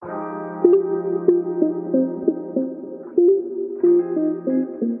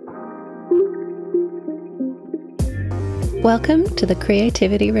Welcome to the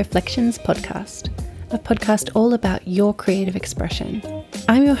Creativity Reflections podcast, a podcast all about your creative expression.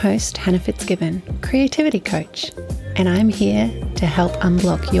 I'm your host, Hannah Fitzgibbon, creativity coach, and I'm here to help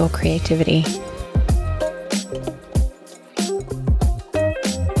unblock your creativity.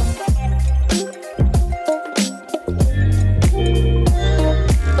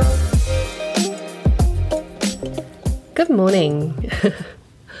 Good morning.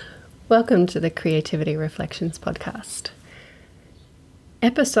 Welcome to the Creativity Reflections podcast.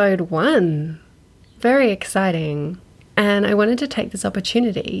 Episode 1. Very exciting. And I wanted to take this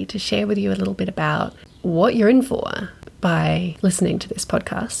opportunity to share with you a little bit about what you're in for by listening to this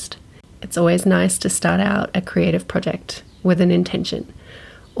podcast. It's always nice to start out a creative project with an intention.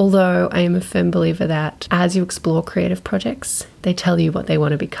 Although I am a firm believer that as you explore creative projects, they tell you what they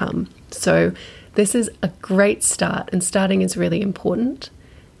want to become. So this is a great start, and starting is really important,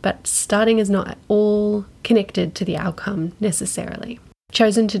 but starting is not at all connected to the outcome necessarily.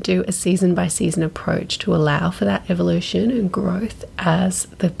 Chosen to do a season by season approach to allow for that evolution and growth as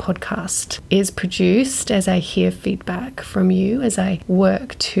the podcast is produced, as I hear feedback from you, as I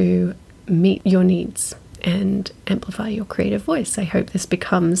work to meet your needs and amplify your creative voice. I hope this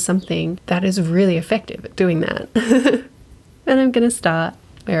becomes something that is really effective at doing that. And I'm going to start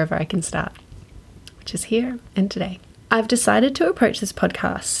wherever I can start, which is here and today. I've decided to approach this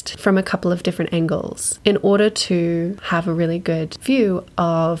podcast from a couple of different angles in order to have a really good view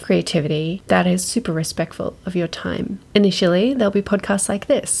of creativity that is super respectful of your time. Initially, there'll be podcasts like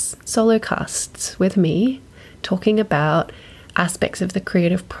this, solo casts with me, talking about aspects of the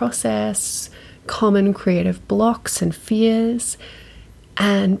creative process, common creative blocks and fears,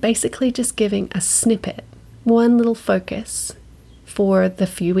 and basically just giving a snippet, one little focus for the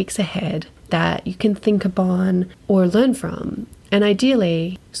few weeks ahead that you can think upon or learn from. And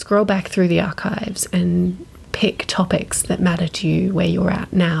ideally, scroll back through the archives and pick topics that matter to you where you're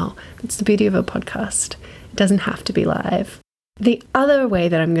at now. That's the beauty of a podcast. It doesn't have to be live. The other way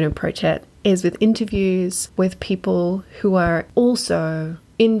that I'm going to approach it is with interviews with people who are also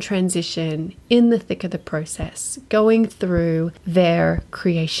in transition, in the thick of the process, going through their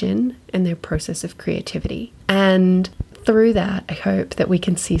creation and their process of creativity. And through that, I hope that we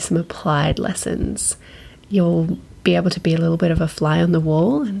can see some applied lessons. You'll be able to be a little bit of a fly on the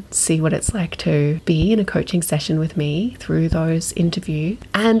wall and see what it's like to be in a coaching session with me through those interviews,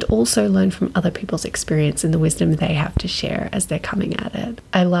 and also learn from other people's experience and the wisdom they have to share as they're coming at it.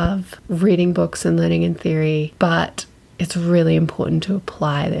 I love reading books and learning in theory, but it's really important to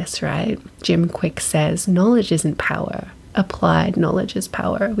apply this, right? Jim Kwik says, knowledge isn't power. Applied knowledge is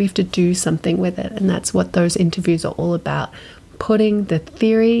power. We have to do something with it, and that's what those interviews are all about. Putting the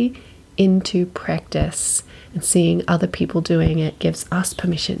theory into practice and seeing other people doing it gives us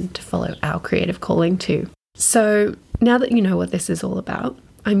permission to follow our creative calling too. So now that you know what this is all about,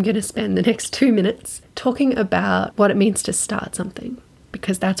 I'm going to spend the next 2 minutes talking about what it means to start something,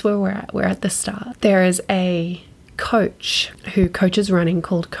 because that's where we're at. We're at the start. There is a coach who coaches running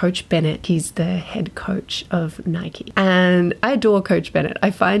called Coach Bennett. He's the head coach of Nike. And I adore Coach Bennett. I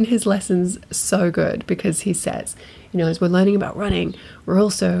find his lessons so good because he says, as we're learning about running, we're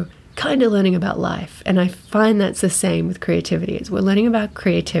also kind of learning about life. And I find that's the same with creativity. As we're learning about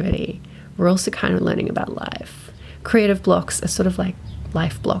creativity, we're also kind of learning about life. Creative blocks are sort of like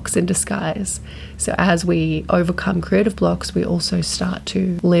life blocks in disguise. So as we overcome creative blocks, we also start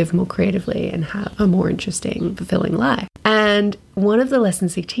to live more creatively and have a more interesting, fulfilling life. And one of the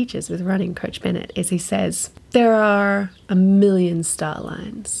lessons he teaches with running, Coach Bennett, is he says, there are a million start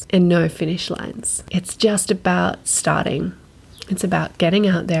lines and no finish lines. It's just about starting. It's about getting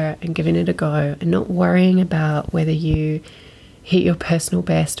out there and giving it a go and not worrying about whether you hit your personal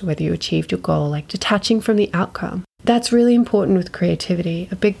best, whether you achieved your goal, like detaching from the outcome. That's really important with creativity.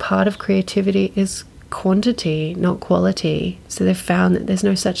 A big part of creativity is quantity, not quality. So they've found that there's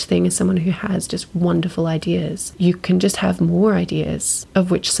no such thing as someone who has just wonderful ideas. You can just have more ideas,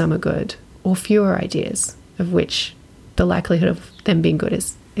 of which some are good, or fewer ideas, of which the likelihood of them being good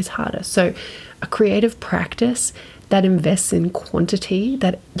is harder. So a creative practice that invests in quantity,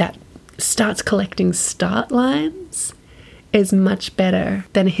 that starts collecting start lines, is much better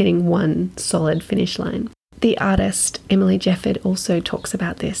than hitting one solid finish line. The artist Emily Jefford also talks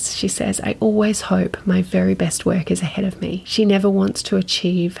about this. She says, I always hope my very best work is ahead of me. She never wants to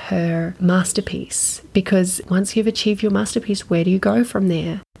achieve her masterpiece, because once you've achieved your masterpiece, where do you go from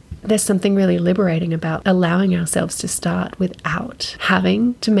there? There's something really liberating about allowing ourselves to start without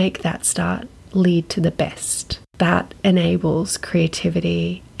having to make that start lead to the best. That enables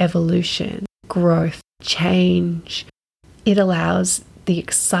creativity, evolution, growth, change. It allows the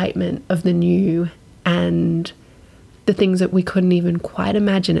excitement of the new and the things that we couldn't even quite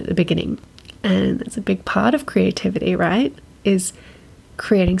imagine at the beginning. And it's a big part of creativity, right? Is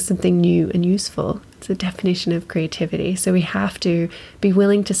creating something new and useful. It's a definition of creativity. So we have to be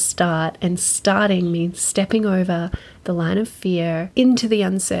willing to start, and starting means stepping over the line of fear into the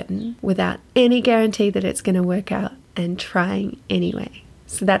uncertain without any guarantee that it's going to work out, and trying anyway.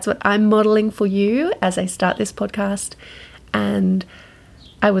 So that's what I'm modeling for you as I start this podcast. And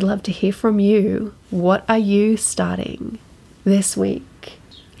I would love to hear from you. What are you starting this week?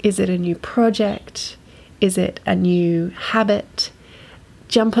 Is it a new project? Is it a new habit?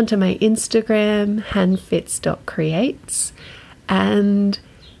 Jump onto my Instagram, hanfitz.creates, and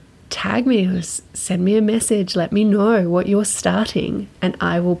tag me or send me a message. Let me know what you're starting, and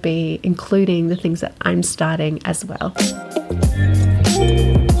I will be including the things that I'm starting as well.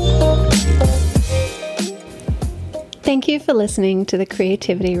 Thank you for listening to the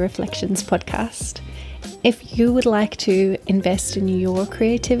Creativity Reflections podcast. If you would like to invest in your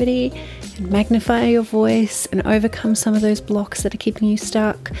creativity and magnify your voice and overcome some of those blocks that are keeping you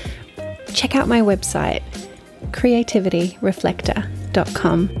stuck, check out my website,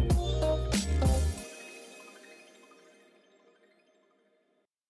 creativityreflector.com.